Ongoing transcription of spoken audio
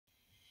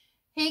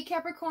Hey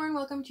Capricorn,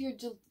 welcome to your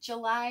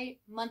July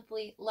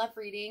monthly love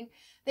reading.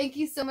 Thank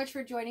you so much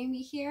for joining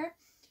me here.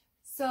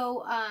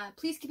 So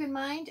please keep in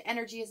mind,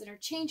 energy is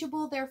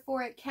interchangeable,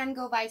 therefore it can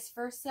go vice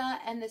versa,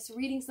 and this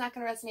reading's not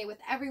going to resonate with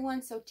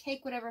everyone, so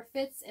take whatever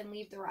fits and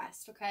leave the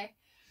rest, okay?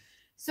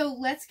 So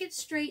let's get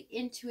straight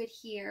into it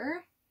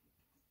here.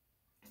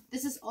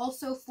 This is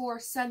also for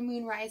Sun,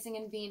 Moon, Rising,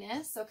 and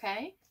Venus,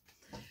 okay?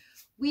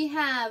 We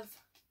have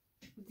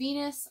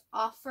Venus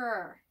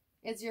Offer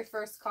is your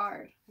first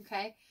card,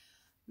 okay?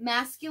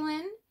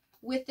 Masculine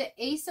with the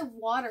Ace of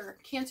Water,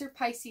 Cancer,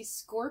 Pisces,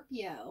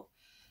 Scorpio.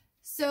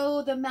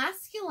 So the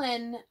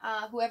masculine,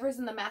 whoever's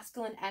in the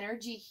masculine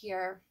energy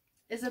here,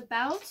 is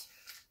about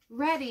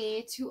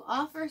ready to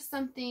offer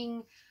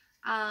something.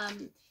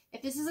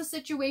 If this is a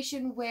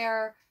situation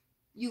where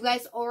you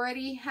guys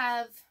already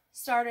have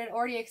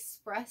already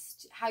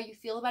expressed how you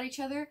feel about each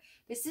other,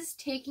 this is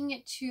taking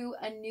it to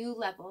a new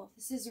level.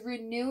 This is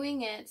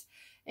renewing it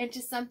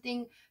into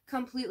something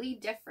completely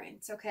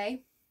different,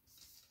 okay?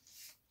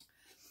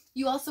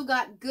 You also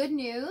got good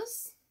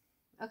news,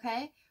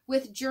 okay?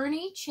 With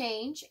journey,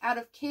 change, out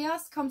of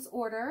chaos comes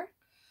order,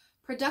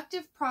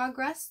 productive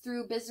progress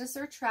through business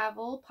or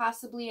travel,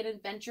 possibly an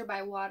adventure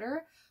by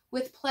water,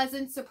 with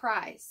pleasant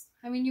surprise.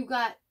 I mean, you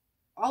got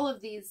all of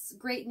these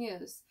great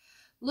news.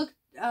 Look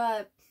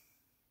for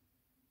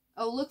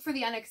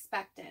the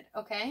unexpected,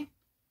 okay?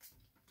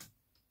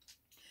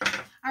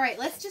 All right,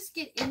 let's just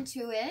get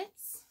into it.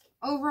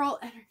 Overall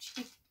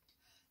energy.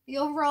 The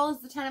overall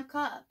is the Ten of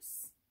Cups.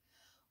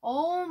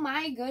 Oh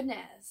my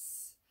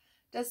goodness.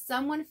 Does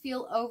someone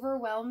feel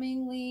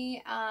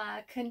overwhelmingly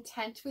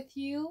content with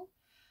you?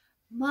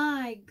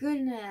 My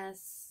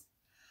goodness.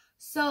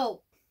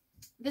 So,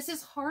 this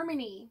is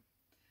harmony,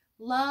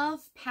 love,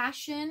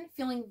 passion,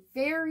 feeling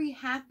very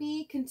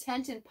happy,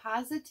 content, and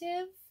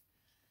positive.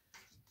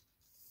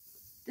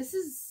 This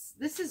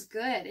is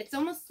good. It's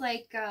almost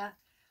like,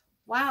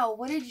 wow,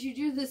 what did you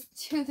do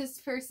to this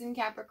person,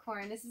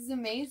 Capricorn? This is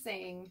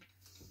amazing.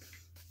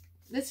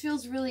 This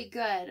feels really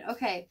good.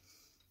 Okay,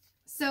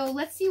 so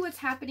let's see what's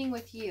happening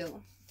with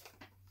you.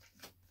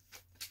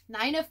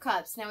 Nine of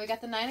Cups. Now we got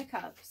the Nine of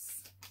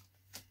Cups.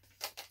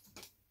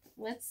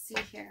 Let's see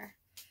here.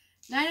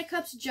 Nine of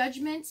Cups,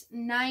 Judgment,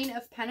 Nine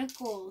of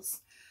Pentacles.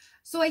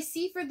 So I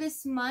see for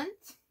this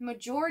month,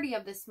 majority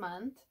of this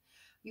month,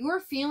 you are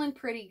feeling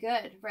pretty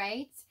good,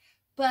 right?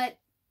 But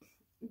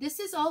this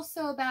is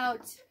also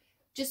about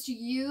just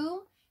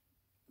you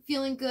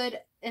feeling good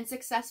and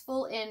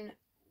successful in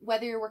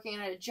whether you're working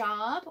at a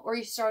job or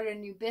you started a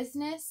new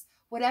business,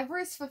 whatever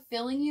is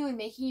fulfilling you and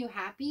making you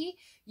happy,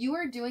 you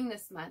are doing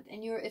this month,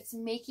 and it's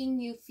making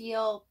you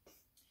feel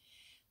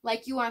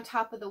like you're on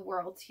top of the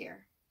world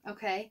here,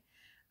 okay?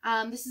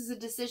 This is a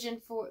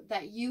decision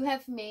that you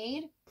have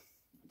made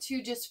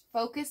to just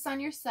focus on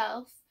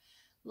yourself,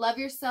 love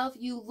yourself.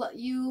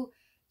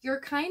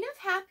 You're kind of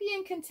happy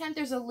and content.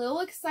 There's a little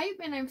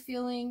excitement I'm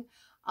feeling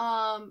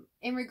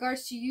in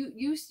regards to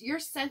you're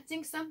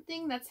sensing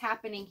something that's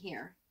happening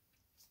here.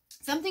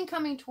 Something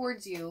coming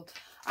towards you.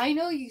 I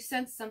know you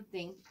sense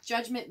something.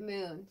 Judgment,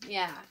 Moon.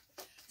 Yeah.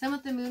 Some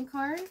with the Moon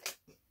card.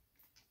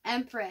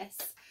 Empress.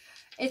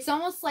 It's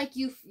almost like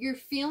you're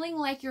feeling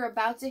like you're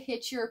about to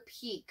hit your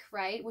peak,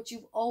 right? What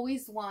you've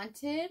always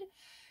wanted.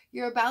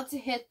 You're about to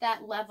hit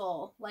that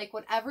level. Like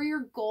whatever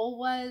your goal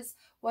was,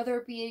 whether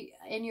it be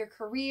in your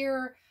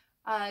career,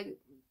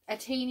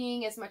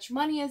 attaining as much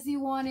money as you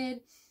wanted,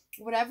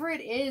 whatever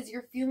it is,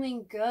 you're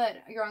feeling good.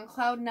 You're on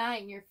cloud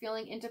nine. You're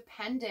feeling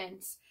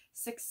independent,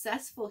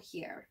 successful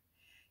here.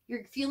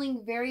 You're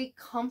feeling very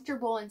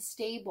comfortable and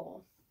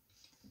stable.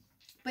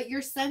 But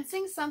you're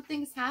sensing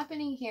something's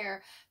happening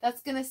here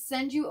that's going to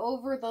send you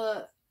over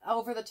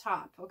the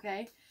top,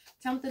 okay?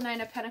 Tell me the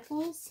Nine of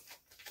Pentacles.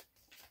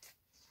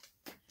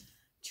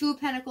 Two of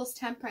Pentacles,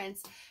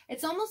 Temperance.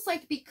 It's almost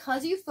like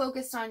because you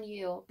focused on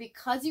you,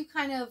 because you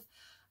kind of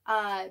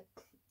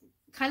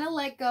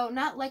let go,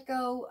 not let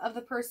go of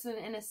the person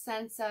in a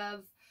sense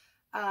of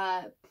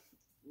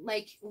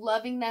like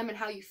loving them and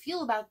how you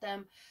feel about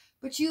them,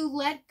 but you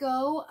let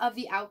go of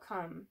the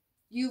outcome.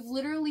 You've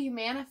literally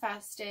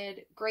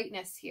manifested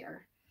greatness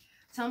here.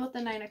 Tell me about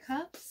the Nine of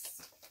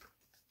Cups.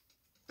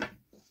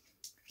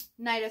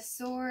 Knight of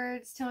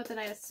Swords. Tell me about the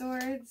Knight of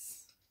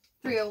Swords.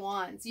 Three of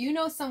Wands. You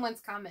know someone's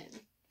coming.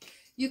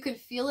 You can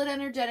feel it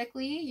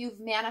energetically.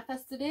 You've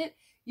manifested it.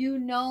 You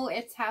know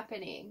it's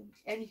happening.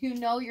 And you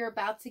know you're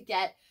about to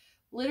get,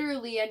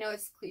 literally, I know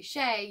it's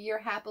cliche, you're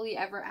happily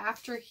ever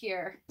after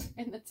here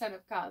in the Ten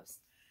of Cups.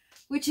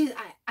 Which is,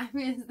 I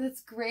mean,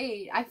 that's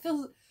great. I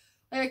feel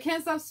like I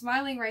can't stop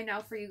smiling right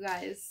now for you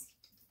guys.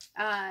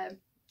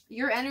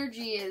 Your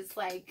energy is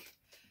like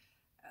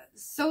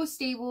so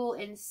stable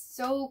and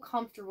so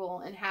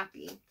comfortable and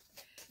happy.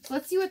 So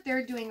let's see what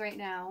they're doing right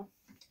now.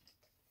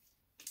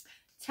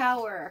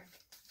 Tower.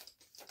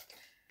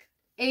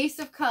 Ace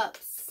of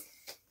Cups.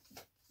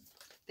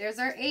 There's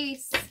our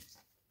ace.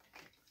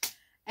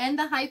 And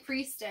the High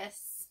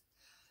Priestess.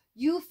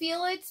 You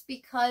feel it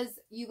because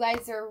you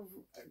guys are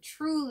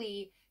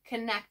truly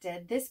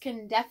connected. This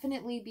can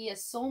definitely be a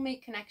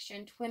soulmate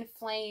connection, twin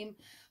flame,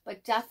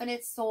 but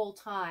definite soul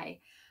tie.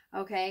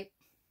 Okay.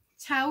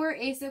 Tower,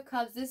 Ace of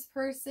Cups. This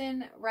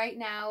person right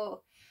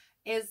now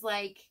is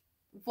like,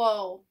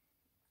 whoa,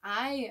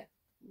 I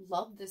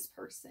love this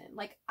person.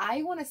 Like,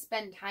 I want to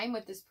spend time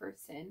with this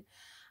person.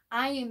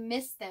 I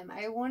miss them.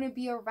 I want to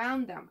be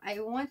around them.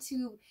 I want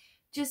to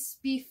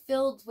just be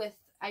filled with,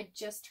 I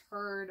just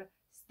heard,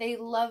 they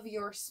love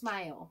your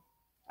smile.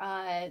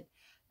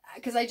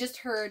 Because I just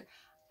heard,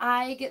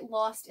 I get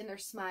lost in their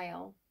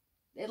smile.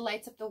 It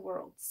lights up the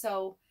world.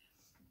 So,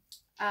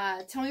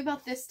 tell me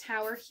about this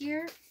tower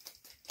here.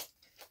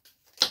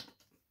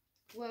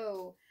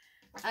 Whoa.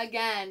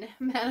 Again,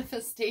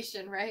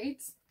 manifestation,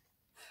 right?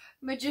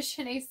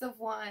 Magician, Ace of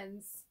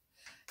Wands.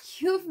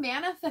 You've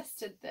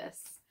manifested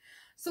this.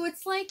 So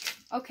it's like,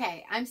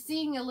 okay, I'm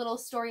seeing a little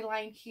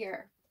storyline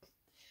here.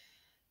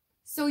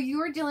 So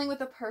you're dealing with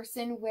a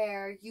person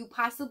where you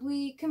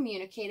possibly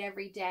communicate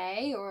every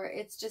day, or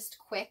it's just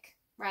quick,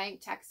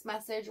 right? Text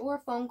message or a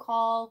phone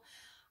call,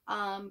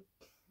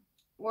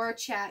 or a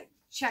chat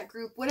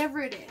group,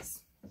 whatever it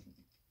is.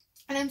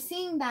 And I'm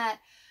seeing that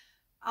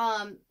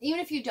even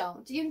if you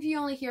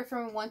only hear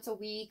from them once a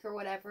week or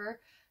whatever,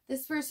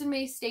 this person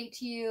may state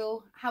to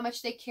you how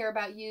much they care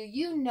about you.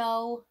 You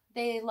know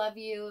they love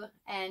you,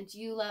 and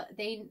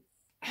they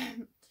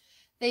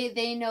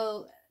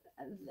know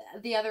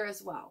the other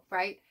as well,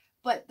 right?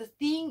 But the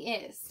thing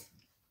is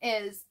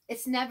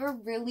it's never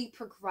really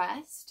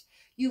progressed.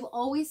 You've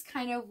always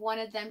kind of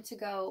wanted them to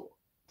go,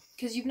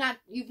 because you've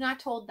not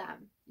told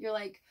them. You're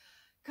like,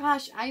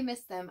 gosh, I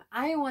miss them.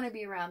 I want to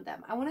be around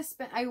them. I want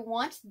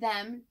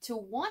them to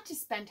want to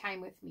spend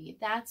time with me.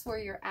 That's where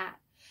you're at.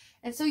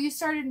 And so you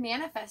started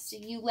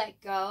manifesting. You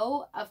let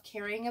go of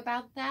caring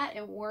about that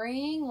and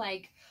worrying,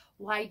 like,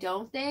 why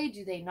don't they?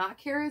 Do they not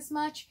care as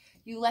much?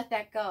 You let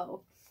that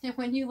go. And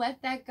when you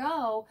let that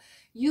go,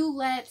 you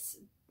let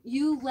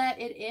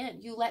it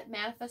in. You let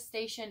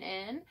manifestation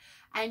in,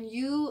 and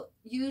you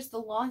use the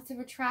laws of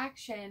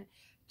attraction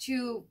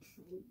to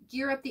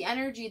gear up the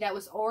energy that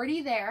was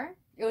already there.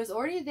 It was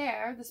already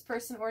there. This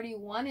person already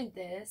wanted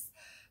this,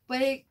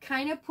 but it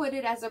kind of put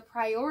it as a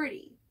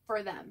priority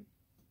for them.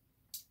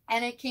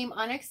 And it came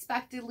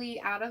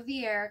unexpectedly out of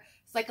the air.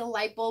 It's like a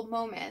light bulb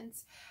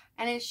moment.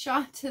 And it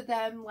shot to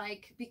them,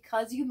 like,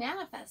 because you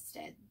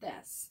manifested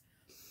this.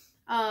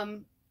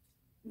 Then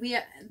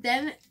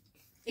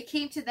it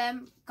came to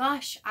them,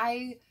 gosh,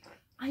 I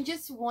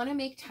just want to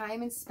make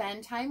time and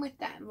spend time with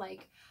them.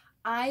 Like,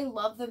 I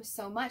love them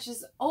so much.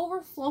 This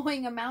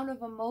overflowing amount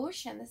of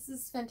emotion. This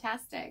is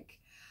fantastic.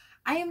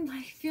 I am,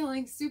 like,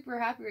 feeling super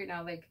happy right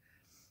now. Like,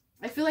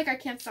 I feel like I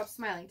can't stop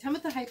smiling. Tell me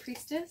about the High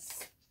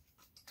Priestess.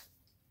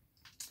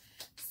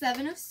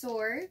 7 of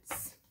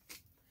Swords.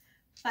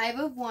 5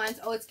 of Wands.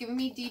 Oh, it's giving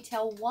me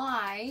detail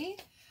why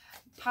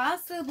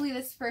possibly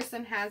this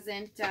person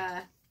hasn't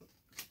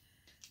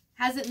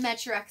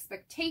met your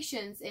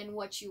expectations in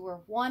what you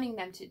were wanting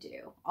them to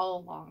do all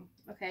along.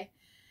 Okay.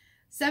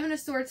 7 of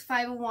Swords,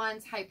 5 of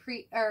Wands,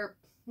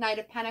 Knight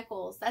of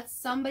Pentacles. That's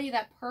somebody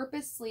that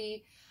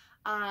purposely,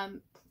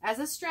 as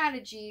a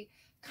strategy,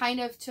 kind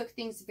of took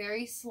things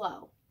very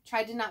slow.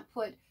 Tried to not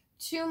put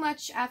too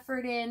much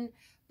effort in,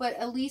 but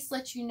at least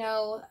let you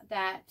know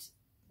that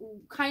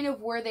kind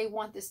of where they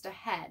want this to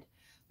head.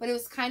 But it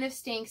was kind of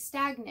staying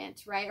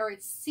stagnant, right? Or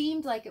it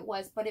seemed like it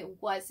was, but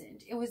it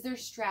wasn't. It was their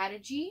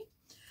strategy.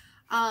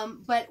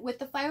 But with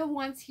the 5 of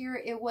Wands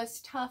here, it was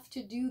tough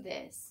to do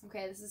this.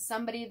 Okay, this is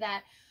somebody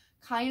that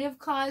kind of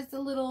caused a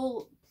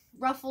little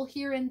ruffle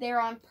here and there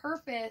on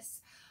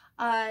purpose,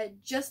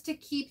 just to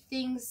keep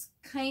things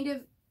kind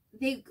of,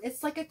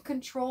 it's like a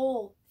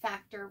control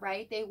factor,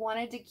 right? They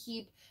wanted to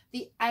keep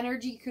the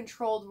energy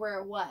controlled where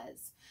it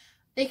was.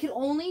 They could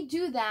only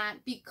do that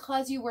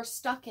because you were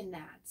stuck in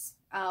that.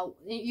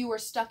 You were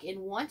stuck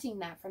in wanting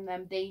that from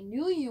them. They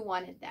knew you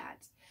wanted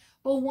that.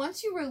 But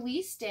once you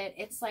released it,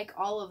 it's like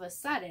all of a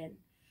sudden,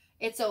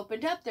 it's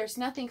opened up. There's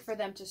nothing for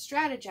them to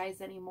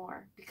strategize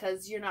anymore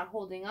because you're not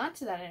holding on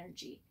to that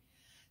energy.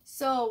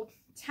 So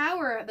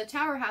the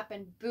tower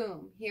happened.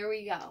 Boom. Here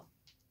we go.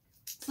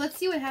 So let's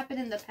see what happened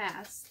in the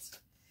past.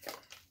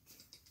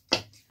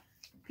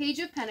 Page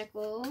of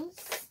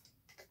Pentacles.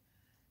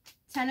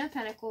 10 of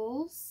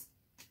Pentacles.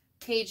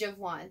 Page of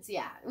Wands.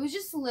 Yeah, it was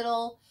just a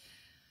little...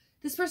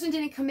 This person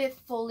didn't commit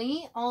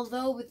fully,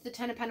 although with the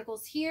 10 of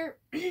Pentacles here,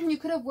 you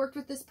could have worked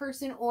with this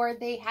person, or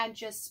they had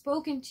just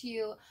spoken to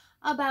you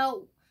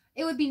about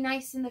it would be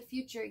nice in the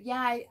future.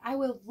 Yeah, I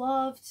would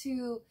love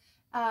to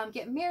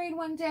get married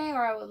one day,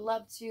 or I would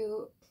love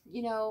to,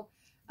 you know,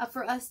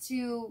 for us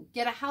to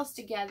get a house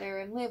together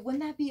and live.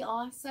 Wouldn't that be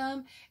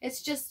awesome?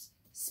 It's just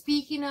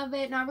speaking of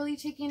it, not really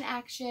taking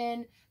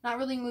action, not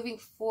really moving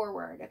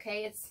forward,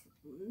 okay?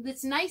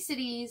 It's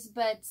niceties,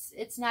 but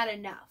it's not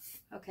enough,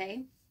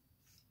 okay?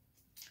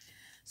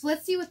 So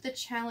let's see what the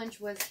challenge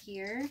was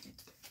here.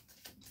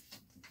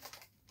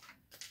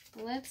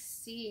 Let's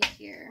see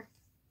here.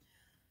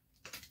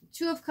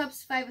 2 of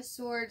Cups, 5 of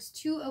Swords,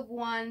 2 of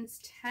Wands,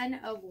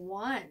 10 of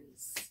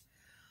Wands.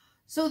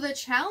 So the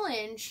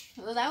challenge,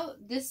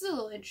 this is a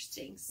little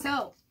interesting.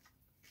 So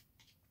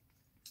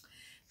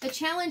the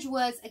challenge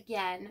was,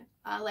 again,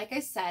 like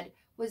I said,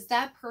 was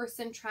that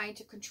person trying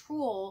to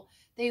control.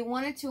 They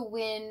wanted to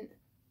win,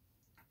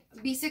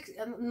 let me say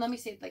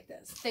it like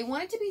this. They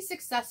wanted to be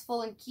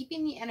successful in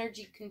keeping the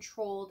energy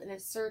controlled in a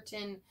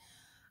certain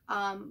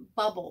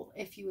bubble,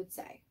 if you would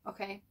say,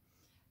 okay?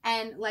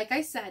 And like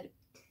I said,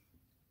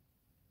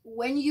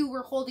 when you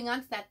were holding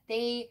on to that,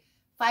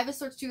 Five of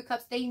Swords, Two of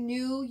Cups, they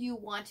knew you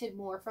wanted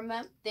more from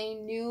them. They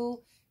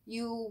knew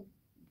you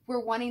were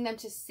wanting them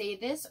to say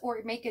this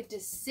or make a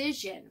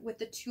decision. With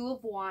the Two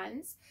of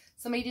Wands,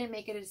 somebody didn't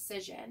make a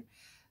decision.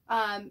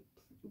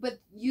 But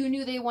you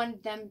knew they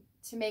wanted them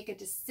to make a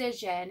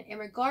decision in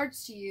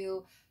regards to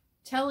you,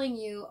 telling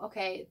you,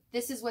 okay,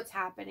 this is what's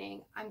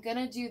happening. I'm going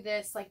to do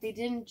this. Like, they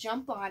didn't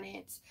jump on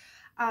it.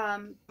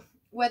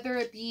 Whether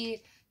it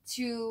be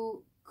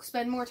to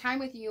spend more time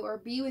with you or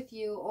be with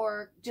you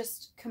or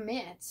just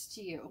commit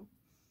to you.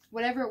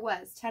 Whatever it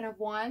was. 10 of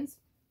Wands.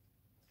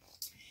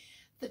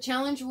 The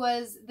challenge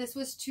was, this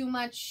was too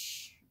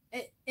much.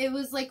 It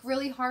was like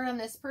really hard on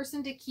this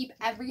person to keep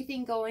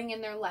everything going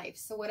in their life.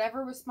 So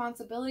whatever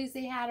responsibilities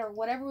they had or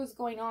whatever was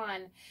going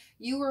on,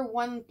 you were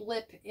one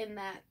blip in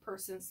that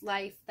person's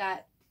life,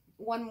 that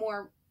one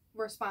more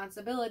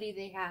responsibility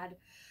they had.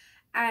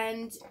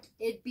 And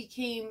it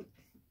became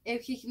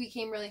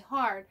really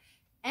hard.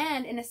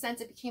 And in a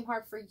sense, it became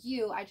hard for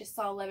you. I just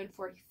saw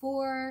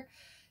 1144.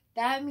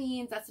 That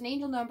means that's an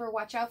angel number.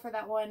 Watch out for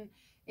that one.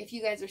 If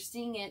you guys are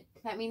seeing it,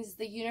 that means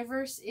the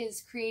universe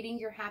is creating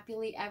your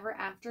happily ever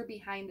after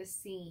behind the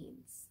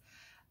scenes.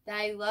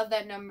 I love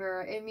that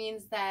number. It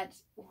means that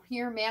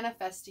you're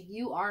manifesting.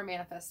 You are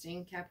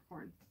manifesting,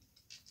 Capricorn.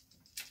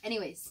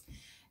 Anyways,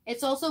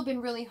 it's also been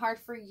really hard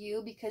for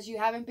you because you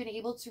haven't been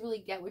able to really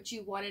get what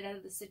you wanted out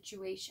of the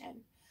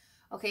situation.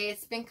 Okay,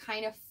 it's been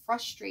kind of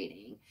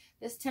frustrating.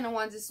 This 10 of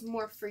Wands is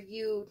more for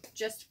you,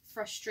 just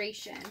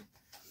frustration.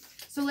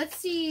 So let's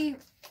see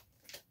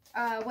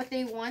what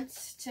they want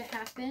to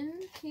happen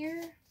here.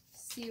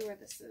 Let's see where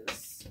this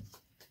is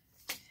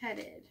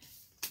headed.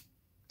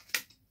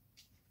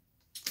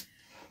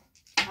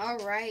 All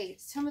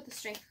right. Tell me about the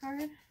Strength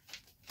card.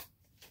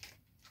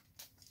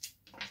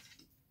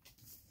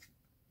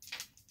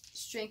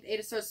 Strength, 8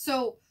 of Swords.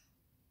 So,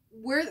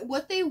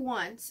 what they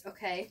want,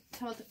 okay.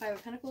 Tell me about the 5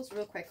 of Pentacles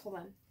real quick. Hold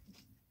on.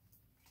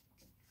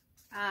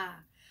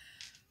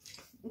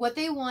 What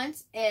they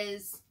want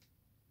is,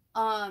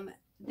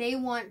 they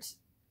want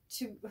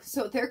to,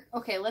 so they're,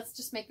 okay, let's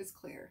just make this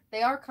clear.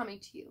 They are coming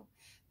to you.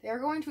 They're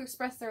going to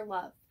express their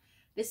love.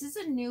 This is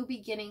a new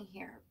beginning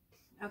here,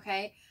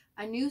 okay?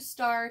 A new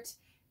start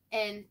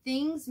and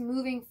things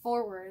moving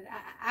forward.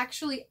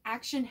 Actually,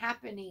 action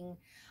happening.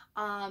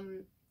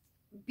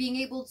 Being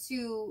able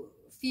to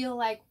feel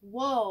like,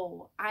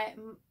 whoa,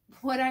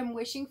 what I'm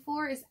wishing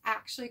for is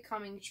actually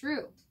coming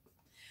true.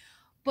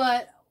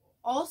 But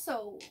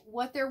also,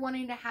 what they're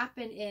wanting to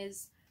happen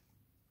is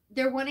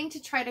they're wanting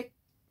to try to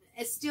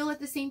still at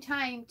the same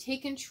time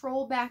take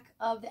control back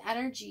of the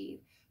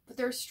energy, but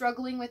they're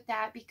struggling with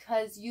that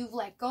because you've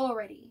let go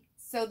already.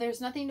 So there's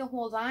nothing to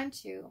hold on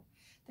to.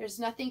 There's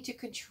nothing to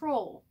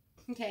control.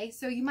 Okay,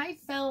 so you might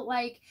feel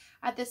like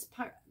at this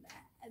part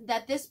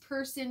that this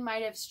person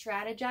might have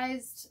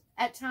strategized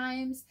at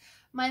times,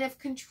 might have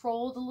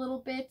controlled a little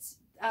bit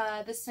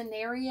the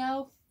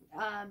scenario.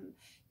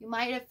 You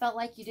might have felt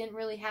like you didn't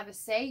really have a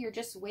say. You're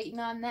just waiting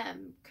on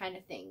them, kind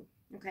of thing.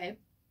 Okay.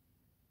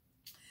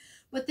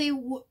 What they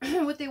want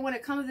to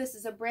come of this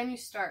is a brand new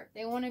start.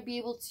 They want to be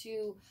able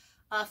to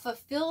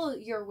fulfill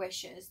your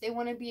wishes. They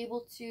want to be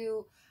able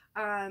to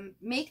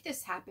make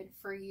this happen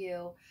for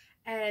you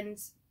and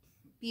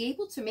be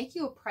able to make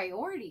you a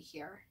priority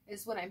here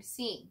is what I'm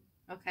seeing.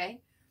 Okay.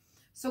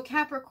 So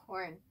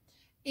Capricorn,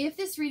 if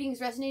this reading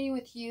is resonating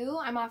with you,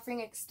 I'm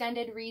offering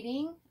extended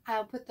reading.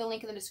 I'll put the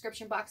link in the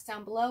description box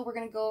down below. We're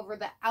going to go over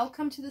the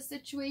outcome to the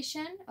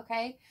situation.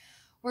 Okay.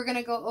 We're going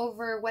to go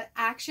over what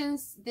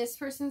actions this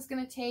person's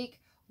going to take,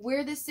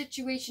 where this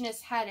situation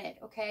is headed,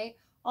 okay?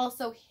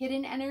 Also,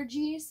 hidden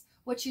energies,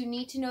 what you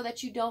need to know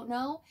that you don't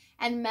know,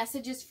 and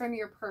messages from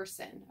your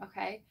person,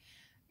 okay?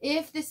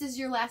 If this is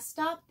your last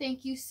stop,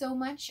 thank you so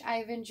much.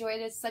 I've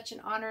enjoyed it. It's such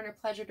an honor and a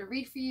pleasure to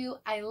read for you.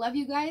 I love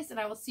you guys, and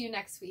I will see you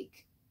next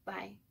week.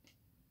 Bye.